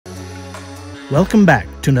Welcome back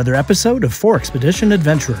to another episode of 4Expedition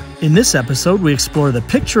Adventurer. In this episode, we explore the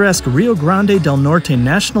picturesque Rio Grande del Norte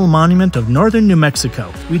National Monument of northern New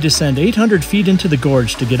Mexico. We descend 800 feet into the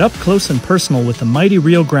gorge to get up close and personal with the mighty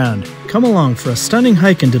Rio Grande. Come along for a stunning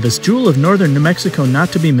hike into this jewel of northern New Mexico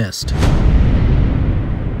not to be missed.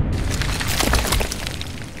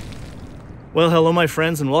 Well, hello my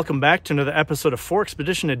friends, and welcome back to another episode of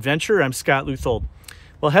 4Expedition Adventure. I'm Scott Luthold.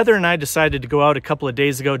 Well, Heather and I decided to go out a couple of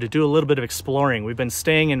days ago to do a little bit of exploring. We've been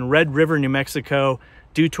staying in Red River, New Mexico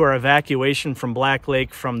due to our evacuation from Black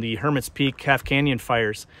Lake from the Hermits Peak Calf Canyon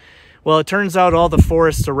fires. Well, it turns out all the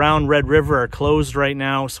forests around Red River are closed right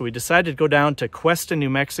now, so we decided to go down to Cuesta,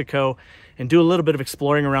 New Mexico and do a little bit of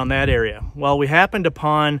exploring around that area. Well, we happened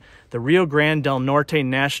upon the Rio Grande del Norte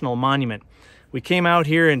National Monument. We came out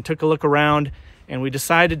here and took a look around, and we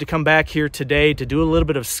decided to come back here today to do a little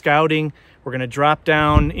bit of scouting. We're going to drop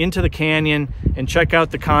down into the canyon and check out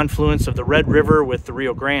the confluence of the Red River with the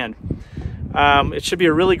Rio Grande. It should be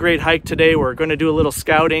a really great hike today. We're going to do a little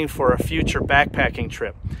scouting for a future backpacking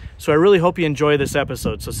trip. So I really hope you enjoy this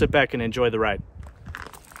episode. So sit back and enjoy the ride.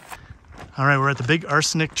 All right, we're at the Big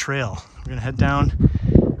Arsenic Trail. We're going to head down.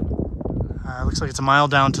 Looks like it's a mile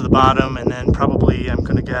down to the bottom, and then probably, I'm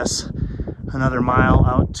going to guess, another mile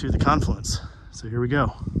out to the confluence. So here we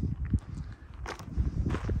go.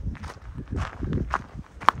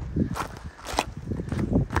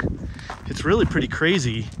 It's really pretty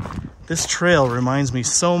crazy. This trail reminds me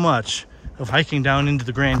so much of hiking down into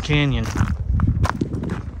the Grand Canyon.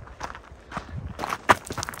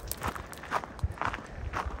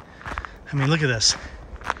 I mean, look at this.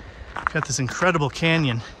 Got this incredible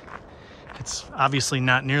canyon. It's obviously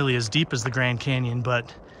not nearly as deep as the Grand Canyon,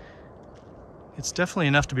 but it's definitely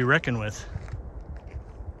enough to be reckoned with.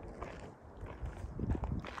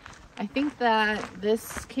 I think that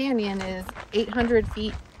this canyon is 800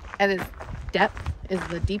 feet at its depth is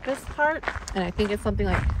the deepest part, and I think it's something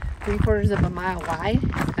like 3/4 of a mile wide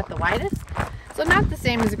at the widest. So not the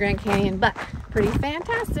same as the Grand Canyon, but pretty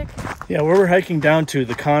fantastic. Yeah, where we're hiking down to,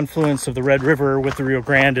 the confluence of the Red River with the Rio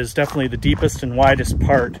Grande, is definitely the deepest and widest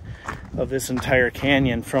part of this entire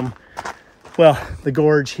canyon from, well, the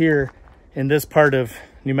gorge here in this part of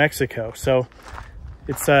New Mexico. So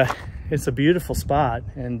it's a beautiful spot,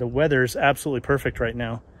 and the weather's absolutely perfect right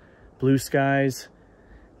now. Blue skies,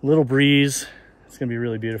 little breeze. It's gonna be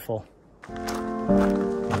really beautiful.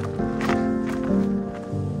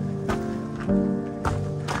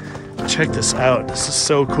 Check this out. This is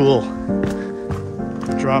so cool.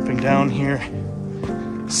 Dropping down here,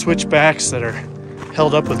 switchbacks that are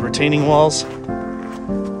held up with retaining walls.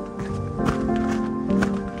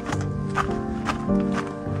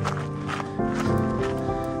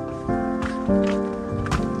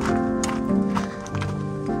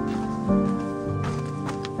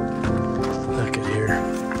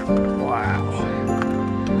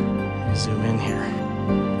 Zoom in here.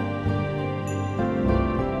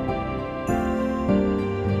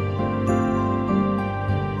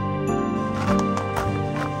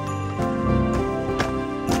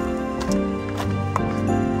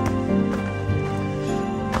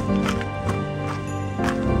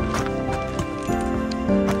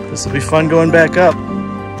 This will be fun going back up.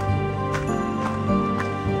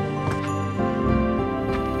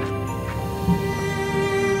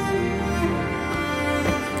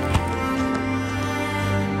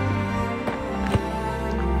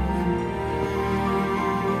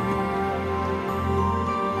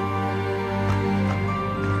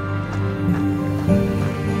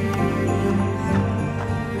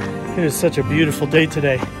 It is such a beautiful day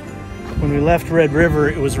today. When we left Red River,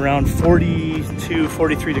 it was around 42,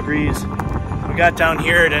 43 degrees. We got down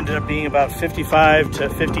here, it ended up being about 55 to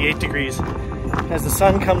 58 degrees. As the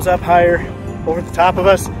sun comes up higher over the top of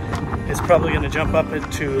us, it's probably gonna jump up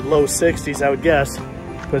into low 60s, I would guess.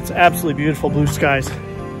 But it's absolutely beautiful blue skies.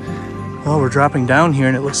 Well, we're dropping down here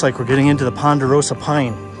and it looks like we're getting into the Ponderosa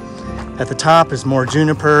pine. At the top is more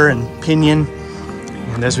juniper and pinyon.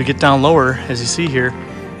 And as we get down lower, as you see here,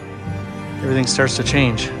 everything starts to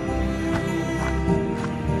change.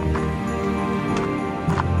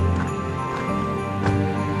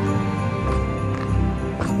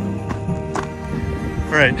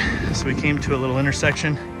 All right, so we came to a little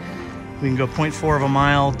intersection. We can go 0.4 of a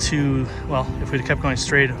mile to, well, if we'd kept going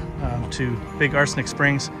straight to Big Arsenic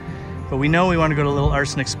Springs. But we know we want to go to Little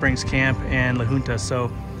Arsenic Springs Camp and La Junta,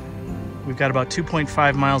 so we've got about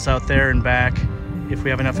 2.5 miles out there and back. If we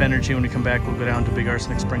have enough energy when we come back, we'll go down to Big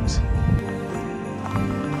Arsenic Springs.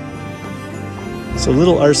 So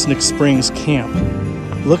Little Arsenic Springs Camp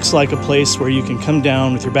looks like a place where you can come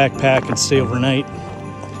down with your backpack and stay overnight.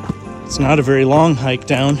 It's not a very long hike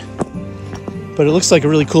down. But it looks like a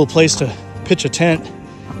really cool place to pitch a tent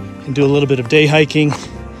and do a little bit of day hiking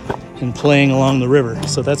and playing along the river.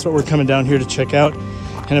 So that's what we're coming down here to check out.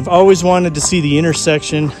 And I've always wanted to see the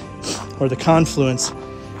intersection or the confluence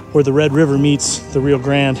where the Red River meets the Rio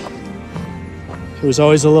Grande. It was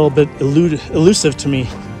always a little bit elusive to me.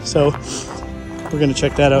 So we're gonna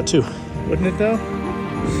check that out too. Wouldn't it though?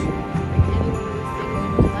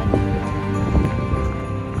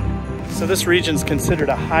 So this region's considered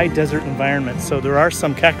a high desert environment. So there are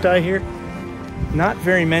some cacti here. Not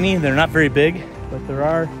very many, they're not very big, but there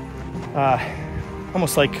are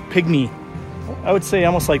almost like pygmy, I would say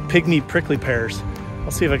almost like pygmy prickly pears.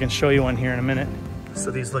 I'll see if I can show you one here in a minute.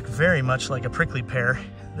 So these look very much like a prickly pear.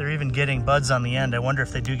 They're even getting buds on the end. I wonder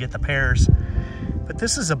if they do get the pears. But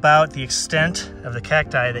this is about the extent of the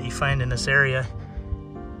cacti that you find in this area.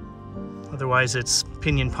 Otherwise it's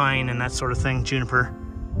pinyon pine and that sort of thing, juniper.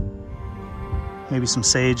 Maybe some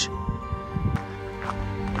sage.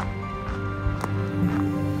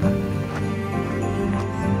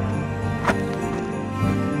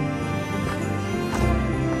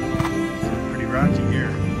 Pretty rocky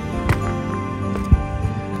here.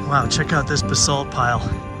 Wow, check out this basalt pile.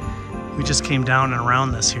 We just came down and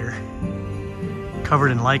around this here.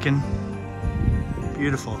 Covered in lichen.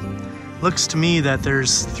 Beautiful. Looks to me that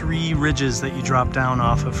there's 3 ridges that you drop down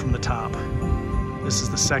off of from the top. This is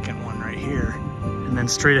the second one right here. And then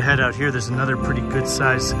straight ahead out here, there's another pretty good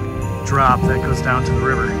size drop that goes down to the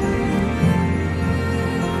river.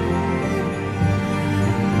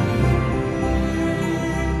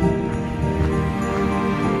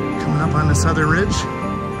 Coming up on this other ridge.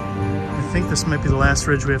 I think this might be the last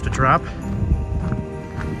ridge we have to drop.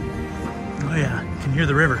 Oh yeah, you can hear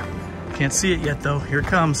the river. Can't see it yet though, here it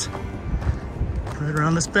comes. Right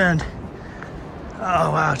around this bend.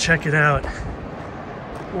 Oh wow, check it out.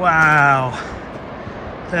 Wow.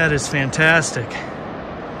 That is fantastic.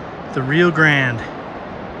 The Rio Grande.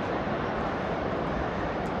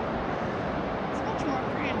 It's much more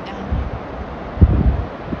grand down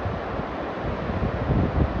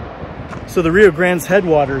here. So the Rio Grande's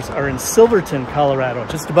headwaters are in Silverton, Colorado,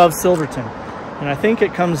 just above Silverton. And I think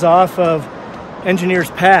it comes off of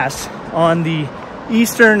Engineers Pass on the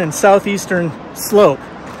eastern and southeastern slope.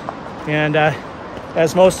 And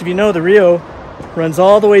as most of you know, the Rio runs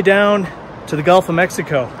all the way down to the Gulf of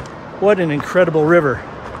Mexico. What an incredible river.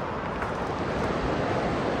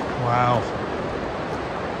 Wow.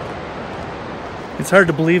 It's hard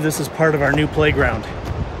to believe this is part of our new playground.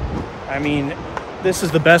 I mean, this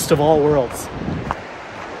is the best of all worlds.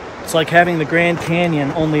 It's like having the Grand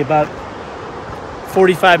Canyon only about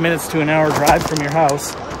 45 minutes to an hour drive from your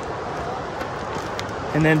house,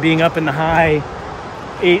 and then being up in the high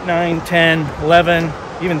 8, 9, 10, 11,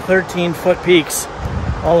 even 13-foot peaks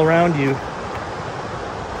all around you.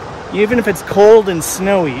 Even if it's cold and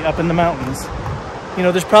snowy up in the mountains, you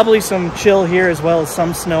know, there's probably some chill here as well as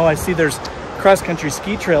some snow. I see there's cross-country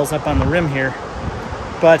ski trails up on the rim here,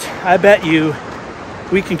 but I bet you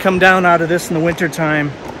we can come down out of this in the winter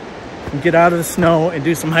time and get out of the snow and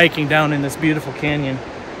do some hiking down in this beautiful canyon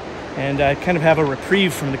and kind of have a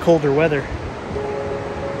reprieve from the colder weather.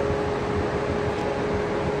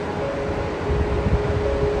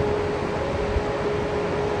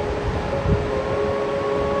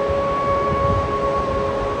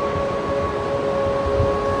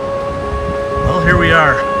 Here we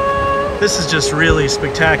are. This is just really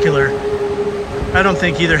spectacular. I don't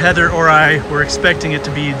think either Heather or I were expecting it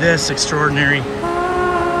to be this extraordinary.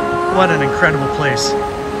 What an incredible place.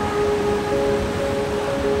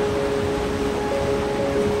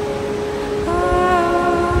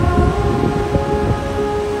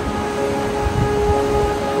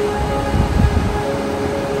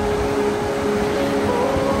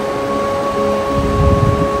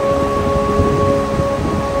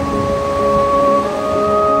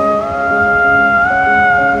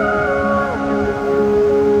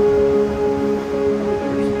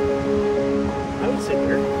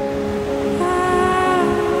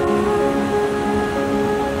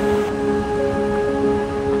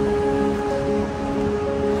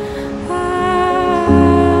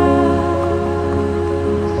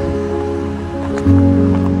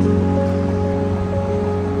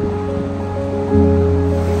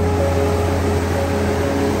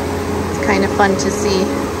 Fun to see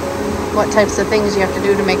what types of things you have to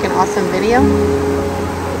do to make an awesome video.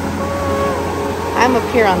 I'm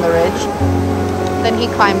up here on the ridge, then he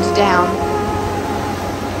climbs down,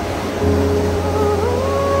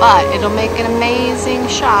 but it'll make an amazing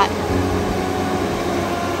shot.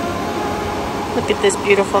 Look at this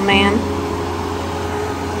beautiful man.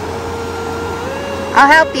 I'll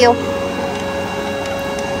help you.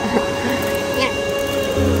 Yeah.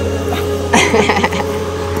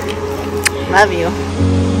 Love you.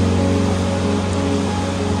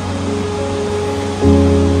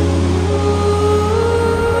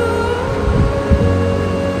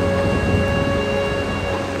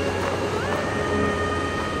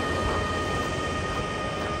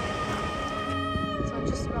 So in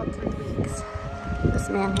just about 3 weeks, this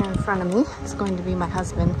man here in front of me is going to be my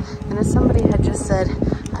husband. And as somebody had just said,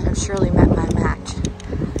 I have surely met my match.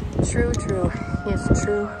 True, true. He is a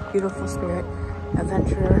true, beautiful spirit,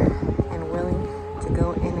 adventurer, and willing to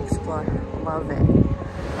go and explore. Love it.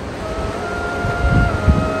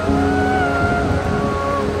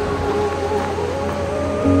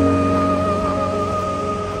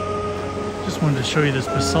 Just wanted to show you this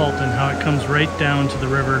basalt and how it comes right down to the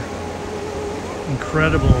river.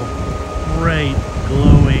 Incredible, bright,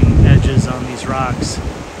 glowing edges on these rocks.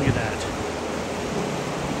 Look at that.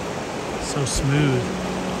 So smooth.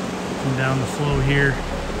 Come down the flow here.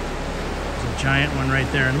 There's a giant one right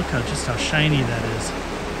there, and look just how shiny that is.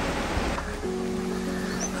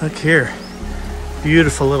 Look here.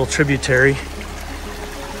 Beautiful little tributary.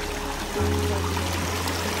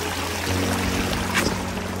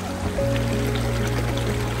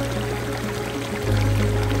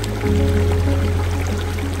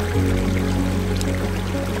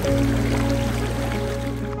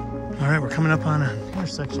 Alright, we're coming up on an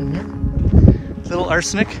intersection here. Little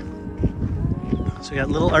Arsenic. So we got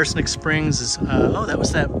Little Arsenic Springs. Oh, that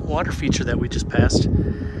was that water feature that we just passed.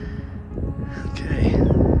 Okay.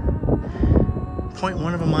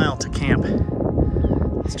 0.1 of a mile to camp.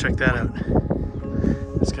 Let's check that out.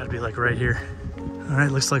 It's got to be like right here.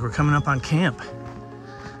 Alright, looks like we're coming up on camp.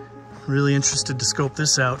 Really interested to scope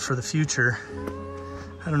this out for the future.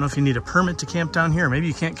 I don't know if you need a permit to camp down here. Maybe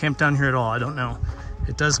you can't camp down here at all. I don't know.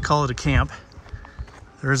 It does call it a camp.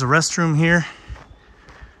 There is a restroom here.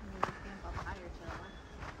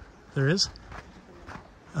 There is?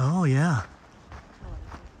 Oh, yeah.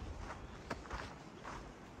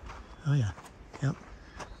 Oh, yeah. Yep.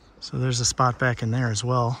 So there's a spot back in there as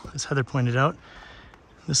well, as Heather pointed out.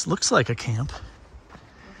 This looks like a camp.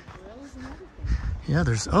 Yeah,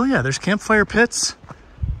 there's campfire pits.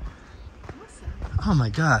 Oh my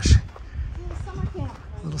gosh.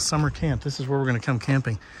 Little summer camp. This is where we're going to come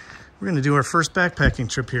camping. We're going to do our first backpacking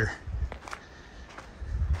trip here.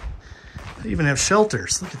 They even have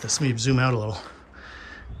shelters. Look at this. Let me zoom out a little.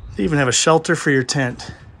 They even have a shelter for your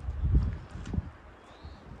tent.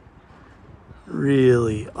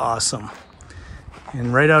 Really awesome.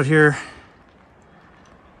 And right out here,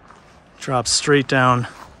 drops straight down.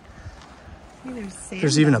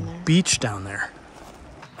 There's even a beach down there.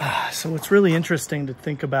 So what's really interesting to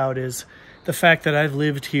think about is the fact that I've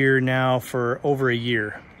lived here now for over a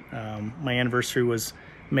year. My anniversary was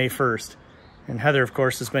May 1st. And Heather, of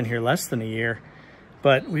course, has been here less than a year.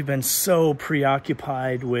 But we've been so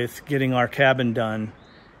preoccupied with getting our cabin done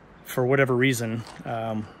for whatever reason.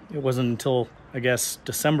 It wasn't until, I guess,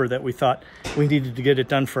 December that we thought we needed to get it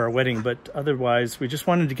done for our wedding. But otherwise, we just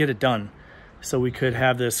wanted to get it done so we could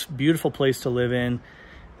have this beautiful place to live in.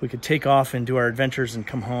 We could take off and do our adventures and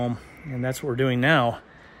come home. And that's what we're doing now.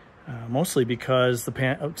 Mostly because of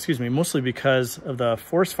the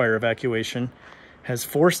forest fire evacuation has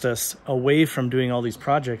forced us away from doing all these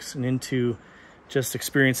projects and into just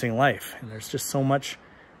experiencing life. And there's just so much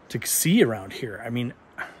to see around here. I mean,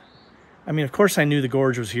 of course I knew the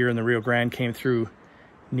gorge was here and the Rio Grande came through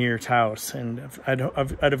near Taos. And I'd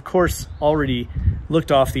of course already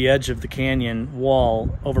looked off the edge of the canyon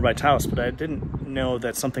wall over by Taos, but I didn't know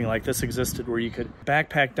that something like this existed where you could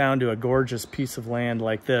backpack down to a gorgeous piece of land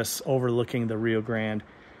like this overlooking the Rio Grande.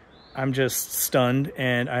 I'm just stunned,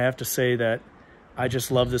 and I have to say that I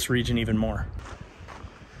just love this region even more.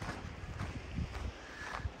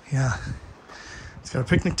 Yeah, it's got a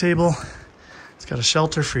picnic table. It's got a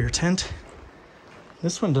shelter for your tent.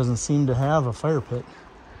 This one doesn't seem to have a fire pit,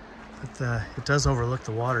 but it does overlook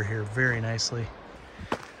the water here very nicely.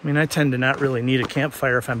 I mean, I tend to not really need a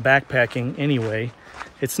campfire if I'm backpacking anyway.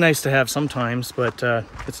 It's nice to have sometimes, but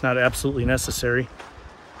it's not absolutely necessary.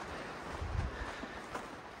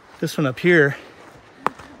 This one up here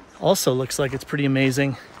also looks like it's pretty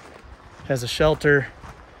amazing. Has a shelter,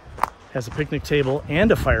 has a picnic table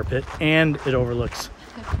and a fire pit, and it overlooks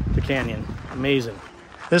the canyon. Amazing.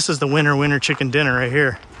 This is the winter chicken dinner right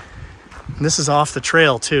here. And this is off the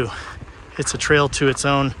trail too. It's a trail to its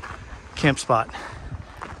own camp spot.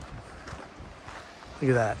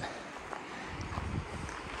 Look at that.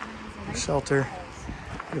 Shelter.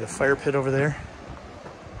 Look at the fire pit over there.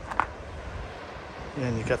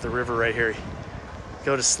 And you got the river right here.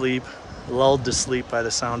 Go to sleep, lulled to sleep by the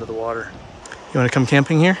sound of the water. You want to come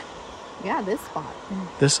camping here? Yeah, this spot.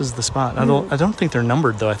 This is the spot. I don't think they're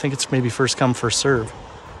numbered though. I think it's maybe first come, first serve.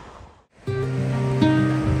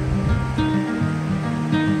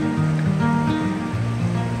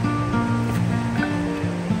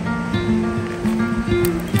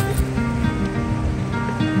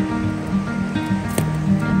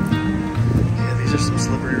 Yeah, these are some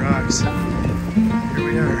slippery rocks. Here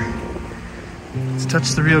we are. Let's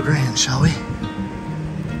touch the Rio Grande, shall we?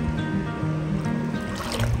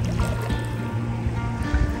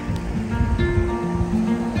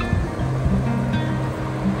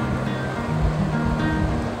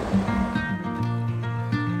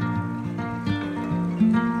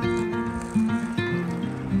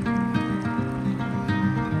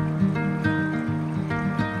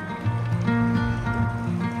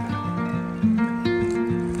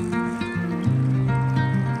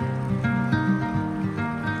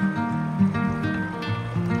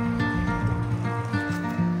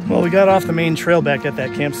 Well, we got off the main trail back at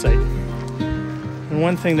that campsite. And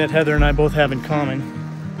one thing that Heather and I both have in common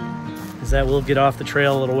is that we'll get off the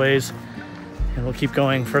trail a little ways and we'll keep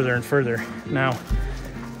going further and further. Now,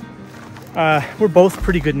 we're both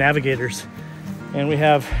pretty good navigators and we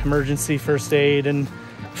have emergency first aid and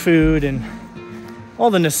food and all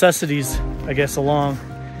the necessities, I guess, along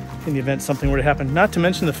in the event something were to happen. Not to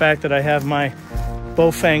mention the fact that I have my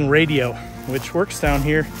Baofeng radio, which works down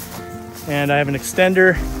here, and I have an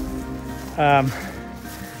extender.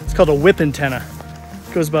 It's called a whip antenna.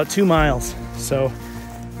 It goes about 2 miles. So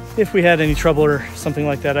if we had any trouble or something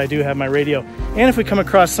like that, I do have my radio. And if we come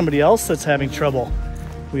across somebody else that's having trouble,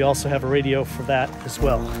 we also have a radio for that as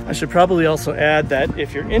well. I should probably also add that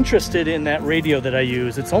if you're interested in that radio that I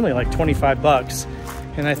use, it's only like 25 bucks.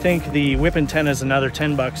 And I think the whip antenna is another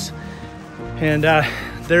 10 bucks. And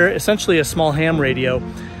they're essentially a small ham radio,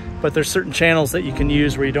 but there's certain channels that you can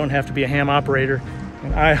use where you don't have to be a ham operator.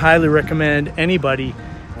 And I highly recommend anybody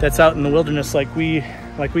that's out in the wilderness like we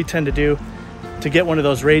tend to do to get one of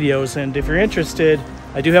those radios. And if you're interested,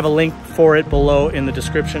 I do have a link for it below in the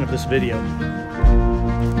description of this video.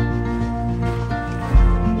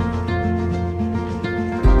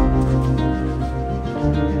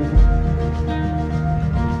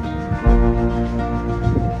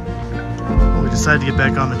 Well, we decided to get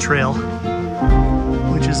back on the trail,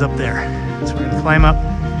 which is up there. So we're gonna climb up.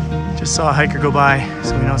 Just saw a hiker go by,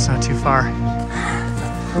 so we know it's not too far. We're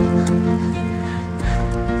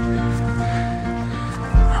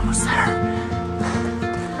almost there.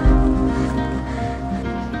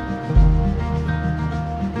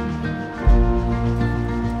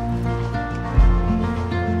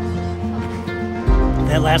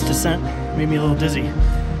 That last descent made me a little dizzy,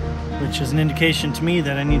 which is an indication to me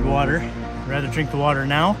that I need water. I'd rather drink the water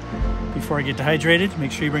now before I get dehydrated.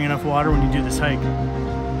 Make sure you bring enough water when you do this hike.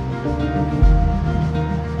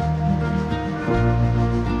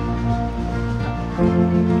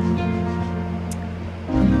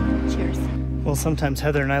 Cheers. Well, sometimes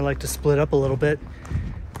Heather and I like to split up a little bit.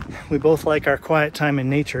 We both like our quiet time in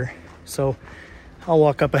nature, so I'll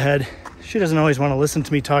walk up ahead. She doesn't always want to listen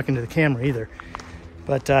to me talking to the camera either,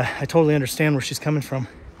 but I totally understand where she's coming from.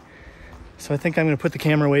 So I think I'm going to put the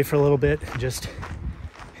camera away for a little bit and just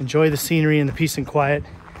enjoy the scenery and the peace and quiet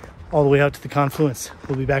all the way out to the confluence.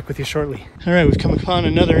 We'll be back with you shortly. All right, we've come upon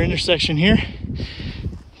another intersection here.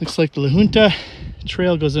 Looks like the La Junta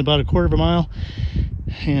trail goes about 1/4 mile.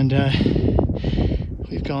 And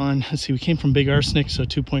we've gone, let's see, we came from Big Arsenic, so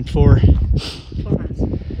 2.4. 4 miles.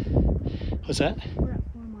 What's that? We're at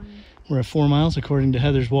 4 miles. We're at 4 miles according to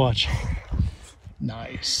Heather's watch.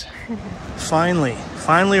 Nice. Finally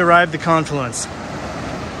arrived the confluence.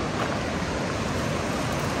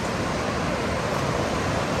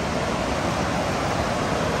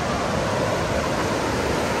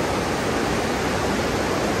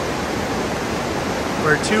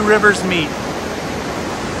 Where 2 rivers meet.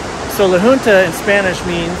 So La Junta in Spanish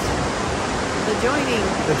means The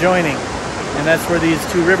joining. And that's where these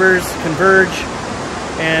 2 rivers converge.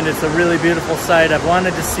 And it's a really beautiful sight. I've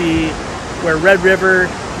wanted to see where Red River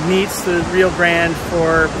meets the Rio Grande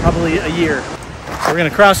for probably a year. So we're gonna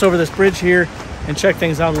cross over this bridge here and check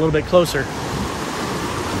things out a little bit closer.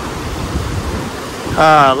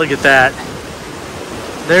 Ah, look at that.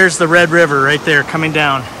 There's the Red River right there coming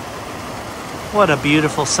down. What a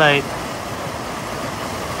beautiful sight.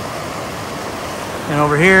 And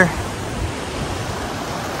over here,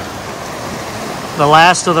 the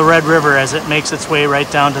last of the Red River as it makes its way right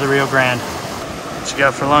down to the Rio Grande. What you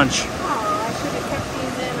got for lunch? Oh, I should have kept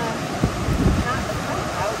these in a, not the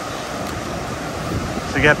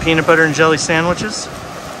pouch. So we got peanut butter and jelly sandwiches.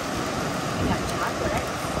 We got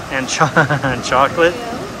chocolate. And chocolate.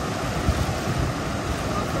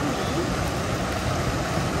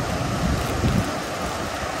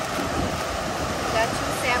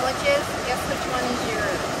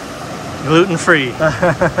 gluten-free.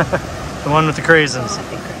 The one with the craisins.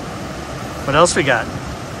 What else we got?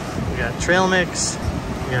 We got trail mix.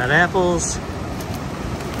 We got apples.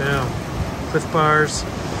 Boom. Cliff bars.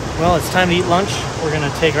 Well, it's time to eat lunch. We're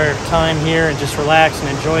gonna take our time here and just relax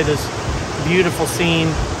and enjoy this beautiful scene.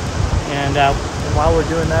 And while we're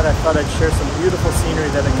doing that, I thought I'd share some beautiful scenery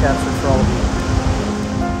that I captured for all of you.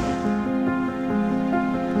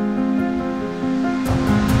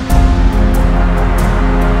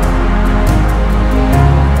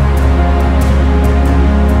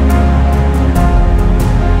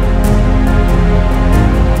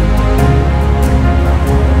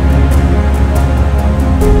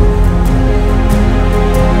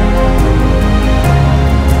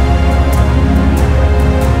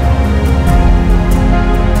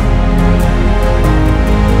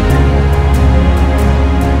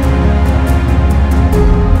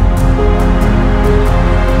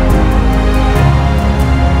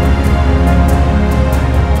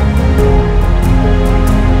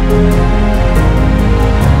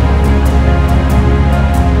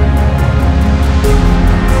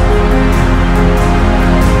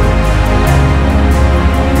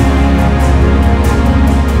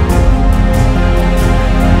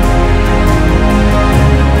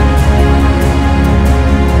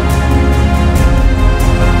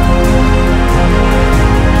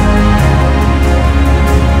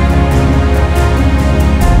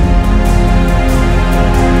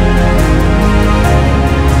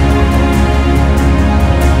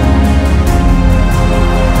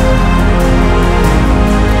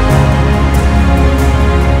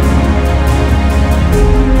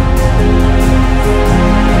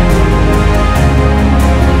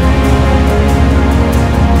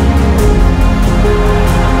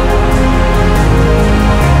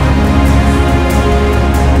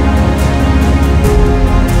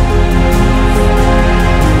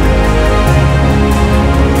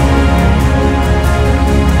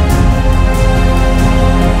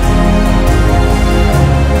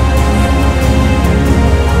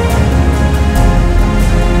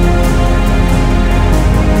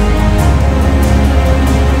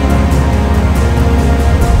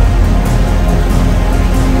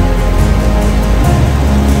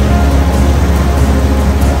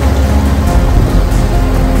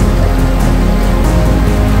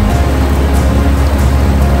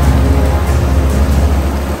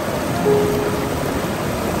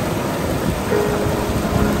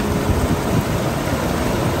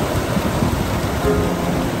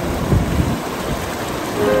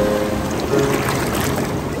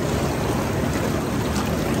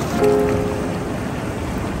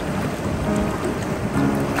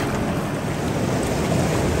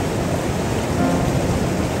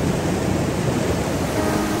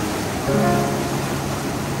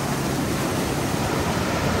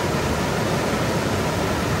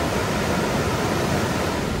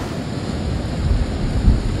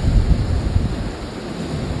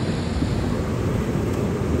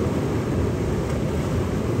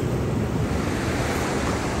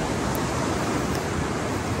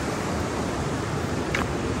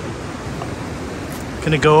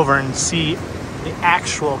 Gonna go over and see the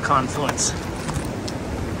actual confluence.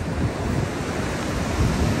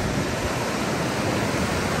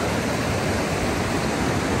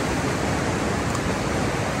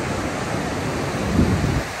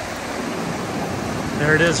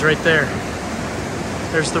 There it is right there.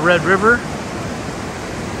 There's the Red River.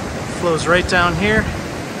 Flows right down here.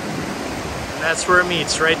 And that's where it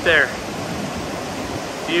meets, right there.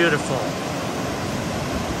 Beautiful.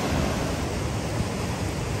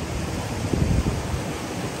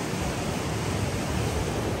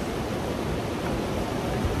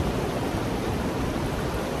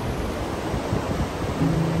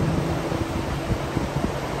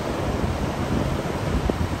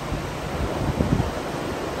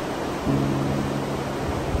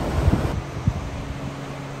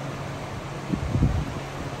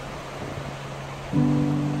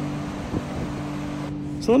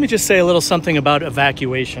 So let me just say a little something about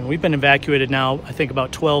evacuation. We've been evacuated now, I think,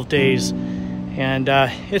 about 12 days, and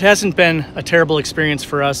it hasn't been a terrible experience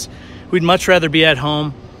for us. We'd much rather be at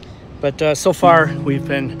home, but so far we've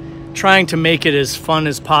been trying to make it as fun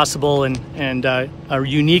as possible and a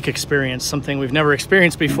unique experience, something we've never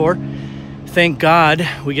experienced before. Thank God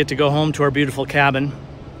we get to go home to our beautiful cabin.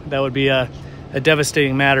 That would be a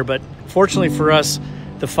devastating matter, but fortunately for us,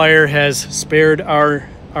 the fire has spared our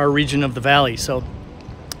region of the valley. So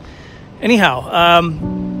anyhow,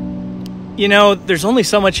 you know, there's only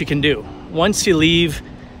so much you can do. Once you leave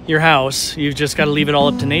your house, you've just got to leave it all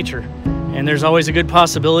up to nature. And there's always a good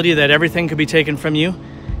possibility that everything could be taken from you.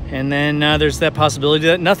 And then there's that possibility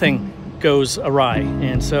that nothing goes awry.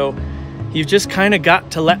 And so you've just kind of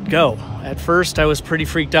got to let go. At first, I was pretty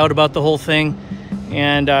freaked out about the whole thing,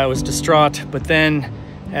 and I was distraught. But then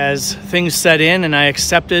as things set in and I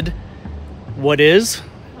accepted what is,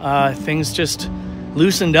 things just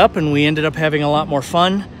loosened up, and we ended up having a lot more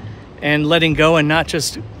fun and letting go, and not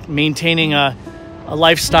just maintaining a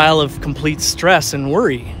lifestyle of complete stress and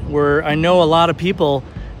worry, where I know a lot of people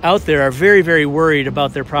out there are very, very worried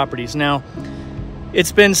about their properties. Now,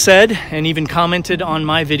 it's been said and even commented on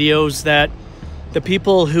my videos that the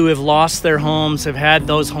people who have lost their homes have had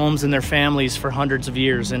those homes in their families for hundreds of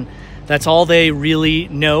years, and that's all they really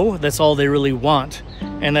know, that's all they really want,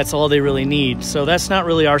 and that's all they really need. So that's not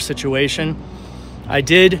really our situation. I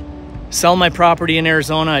did sell my property in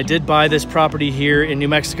Arizona. I did buy this property here in New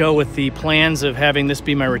Mexico with the plans of having this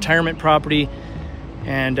be my retirement property.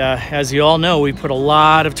 And as you all know, we put a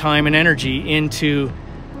lot of time and energy into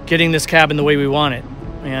getting this cabin the way we want it.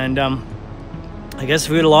 And I guess if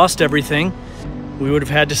we would have lost everything, we would have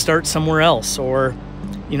had to start somewhere else. Or,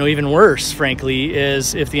 you know, even worse, frankly,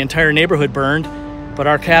 is if the entire neighborhood burned, but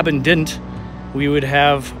our cabin didn't, we would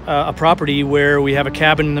have a property where we have a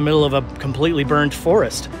cabin in the middle of a completely burned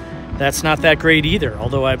forest. That's not that great either,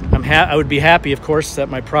 although I would be happy, of course, that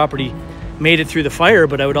my property made it through the fire,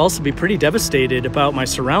 but I would also be pretty devastated about my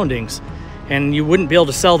surroundings, and you wouldn't be able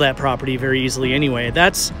to sell that property very easily anyway.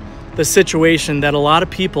 That's the situation that a lot of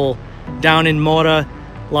people down in Mora,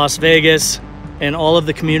 Las Vegas, and all of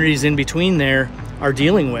the communities in between there are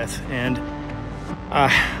dealing with. And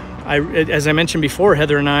as I mentioned before,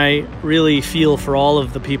 Heather and I really feel for all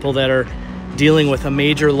of the people that are dealing with a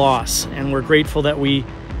major loss, and we're grateful that we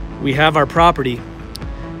have our property.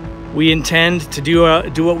 We intend to do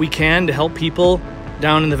what we can to help people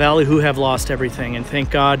down in the valley who have lost everything, and thank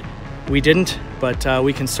God we didn't, but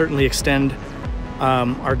we can certainly extend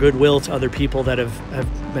our goodwill to other people that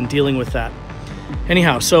have been dealing with that.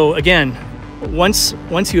 Anyhow, so again, once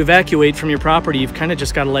you evacuate from your property, you've kind of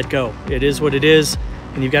just got to let go. It is what it is,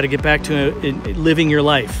 and you've got to get back to living your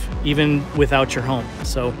life, even without your home.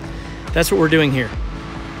 So that's what we're doing here.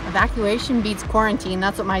 Evacuation beats quarantine.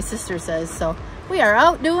 That's what my sister says. So we are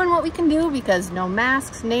out doing what we can do because no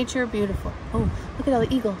masks, nature, beautiful. Oh, look at all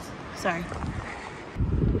the eagles. Sorry.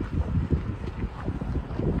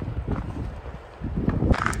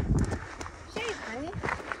 Shade, honey.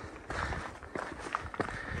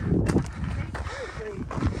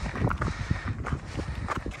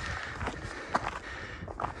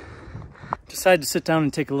 Decided to sit down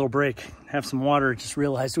and take a little break, have some water. Just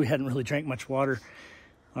realized we hadn't really drank much water.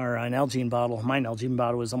 Our Nalgene bottle, my Nalgene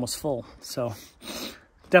bottle, was almost full. So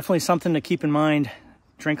definitely something to keep in mind.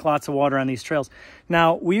 Drink lots of water on these trails.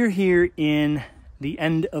 Now, we're here in the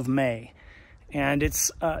end of May, and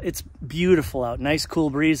it's beautiful out, nice cool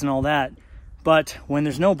breeze and all that. But when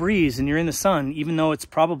there's no breeze and you're in the sun, even though it's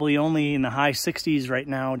probably only in the high 60s right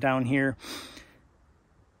now down here,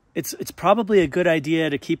 it's probably a good idea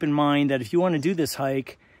to keep in mind that if you want to do this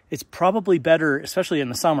hike, it's probably better, especially in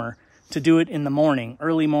the summer, to do it in the morning,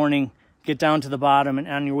 early morning, get down to the bottom, and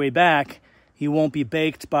on your way back, you won't be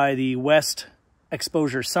baked by the west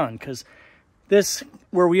exposure sun, because this,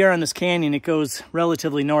 where we are on this canyon, it goes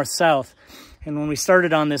relatively north-south, and when we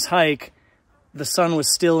started on this hike, the sun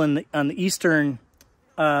was still on the eastern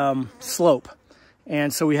slope,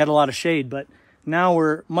 and so we had a lot of shade, but now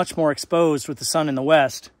we're much more exposed with the sun in the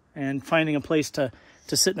west, and finding a place to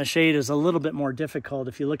sit in the shade is a little bit more difficult.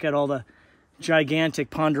 If you look at all the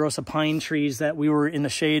gigantic ponderosa pine trees that we were in the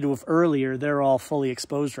shade with earlier, they're all fully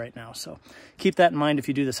exposed right now. So keep that in mind if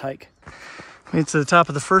you do this hike. Made it to the top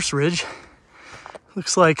of the first ridge.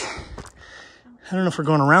 Looks like, I don't know if we're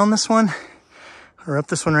going around this one or up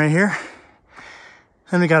this one right here.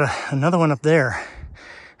 Then we got another one up there.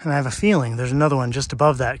 And I have a feeling there's another one just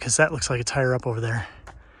above that, because that looks like it's higher up over there.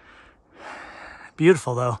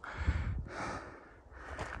 Beautiful though.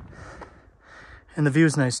 And the view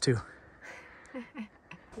is nice too.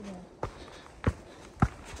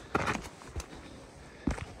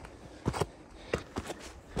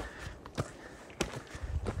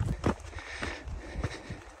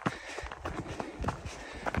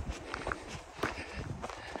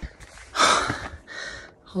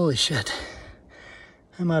 Holy shit.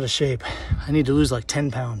 I'm out of shape. I need to lose like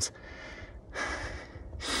 10 pounds.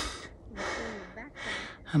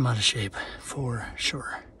 I'm out of shape for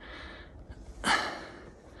sure. I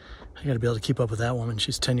gotta be able to keep up with that woman.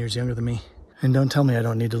 She's 10 years younger than me. And don't tell me I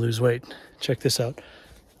don't need to lose weight. Check this out.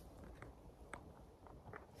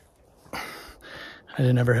 I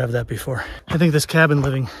didn't ever have that before. I think this cabin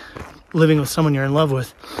living with someone you're in love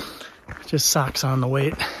with just socks on the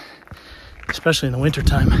weight, especially in the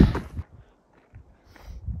wintertime.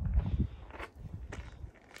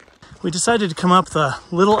 we decided to come up the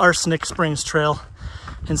Little Arsenic Springs Trail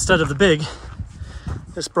instead of the big.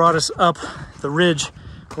 This brought us up the ridge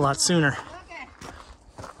a lot sooner.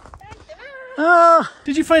 Oh,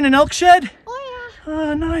 did you find an elk shed? Oh yeah.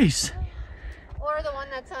 Oh, nice. Or the one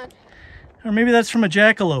that's on. Or maybe that's from a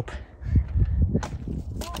jackalope.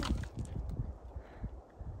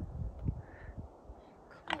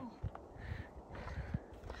 Cool.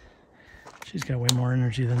 She's got way more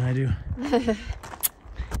energy than I do.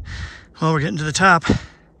 Well, we're getting to the top.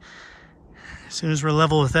 As soon as we're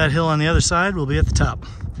level with that hill on the other side, we'll be at the top.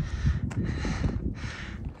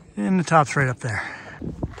 And the top's right up there.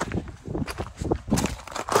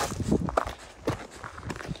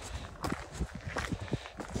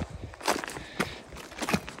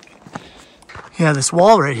 Yeah, this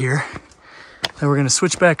wall right here that we're gonna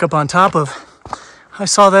switch back up on top of, I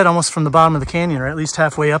saw that almost from the bottom of the canyon, or at least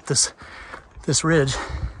halfway up this ridge.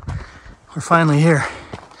 We're finally here.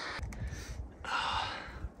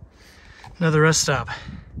 Another rest stop.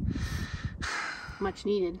 Much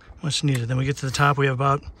needed. Much needed. Then we get to the top, we have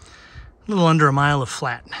about a little under a mile of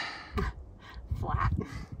flat. Flat.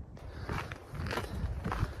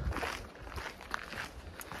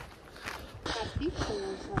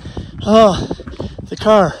 Oh, the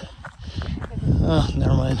car. Oh,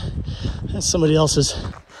 never mind. That's somebody else's.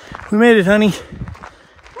 We made it, honey.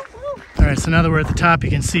 All right, so now that we're at the top, you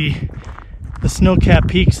can see the snow-capped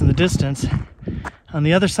peaks in the distance. On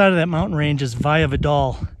the other side of that mountain range is Via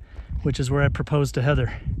Vidal, which is where I proposed to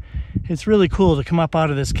Heather. It's really cool to come up out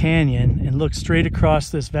of this canyon and look straight across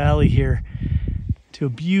this valley here to a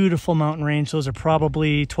beautiful mountain range. Those are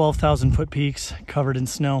probably 12,000 foot peaks covered in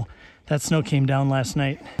snow. That snow came down last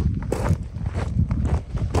night.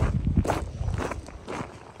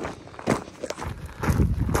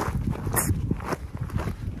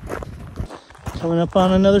 Coming up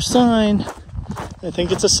on another sign. I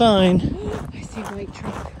think it's a sign. I see a white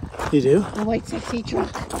truck. You do? A white sexy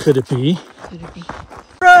truck. Could it be? Could it be?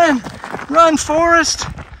 Run! Run, Forrest!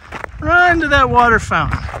 Run to that water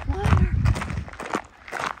fountain.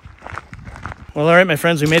 Well, all right, my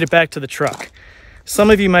friends, we made it back to the truck. Some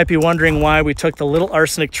of you might be wondering why we took the Little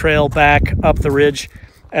Arsenic Trail back up the ridge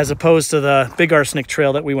as opposed to the Big Arsenic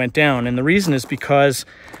Trail that we went down. And the reason is because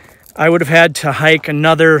I would have had to hike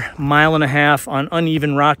another 1.5 miles on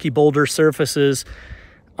uneven rocky boulder surfaces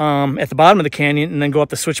at the bottom of the canyon and then go up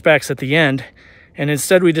the switchbacks at the end. And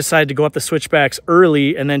instead we decided to go up the switchbacks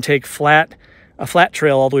early and then take a flat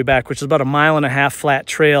trail all the way back, which is about 1.5 miles flat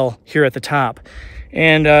trail here at the top.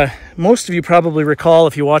 And most of you probably recall,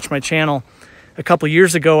 if you watch my channel, a couple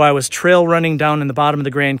years ago I was trail running down in the bottom of the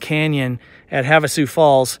Grand Canyon at Havasu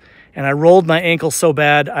Falls, and I rolled my ankle so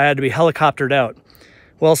bad I had to be helicoptered out.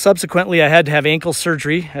 Well, subsequently I had to have ankle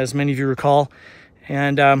surgery, as many of you recall,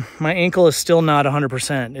 and my ankle is still not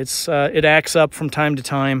 100%. It acts up from time to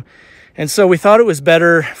time. And so we thought it was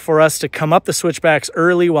better for us to come up the switchbacks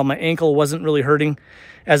early while my ankle wasn't really hurting,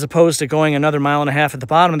 as opposed to going another 1.5 miles at the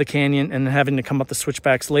bottom of the canyon and having to come up the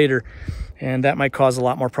switchbacks later. And that might cause a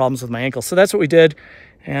lot more problems with my ankle. So that's what we did.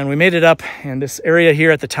 And we made it up. And this area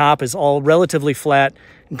here at the top is all relatively flat,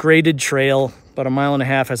 graded trail, about 1.5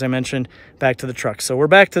 miles, as I mentioned, back to the truck. So we're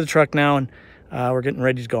back to the truck now, and we're getting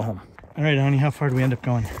ready to go home. All right, honey, how far do we end up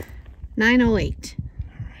going? 908.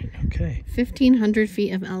 Okay. 1,500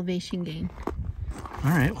 feet of elevation gain.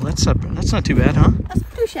 All right, well, that's not too bad, huh? That's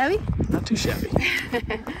not too shabby. Not too shabby.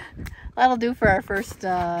 That'll do for our first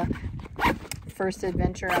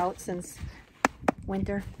adventure out since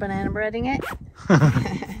winter banana breading it.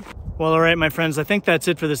 Well, all right, my friends, I think that's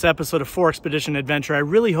it for this episode of 4Expedition Adventure. I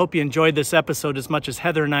really hope you enjoyed this episode as much as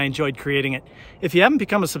Heather and I enjoyed creating it. If you haven't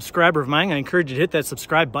become a subscriber of mine, I encourage you to hit that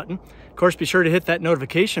subscribe button. Of course, be sure to hit that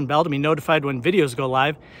notification bell to be notified when videos go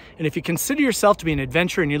live. And if you consider yourself to be an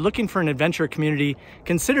adventurer and you're looking for an adventure community,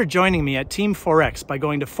 consider joining me at Team 4X by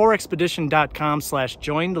going to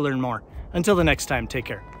 4expedition.com/join to learn more. Until the next time, take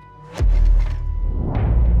care.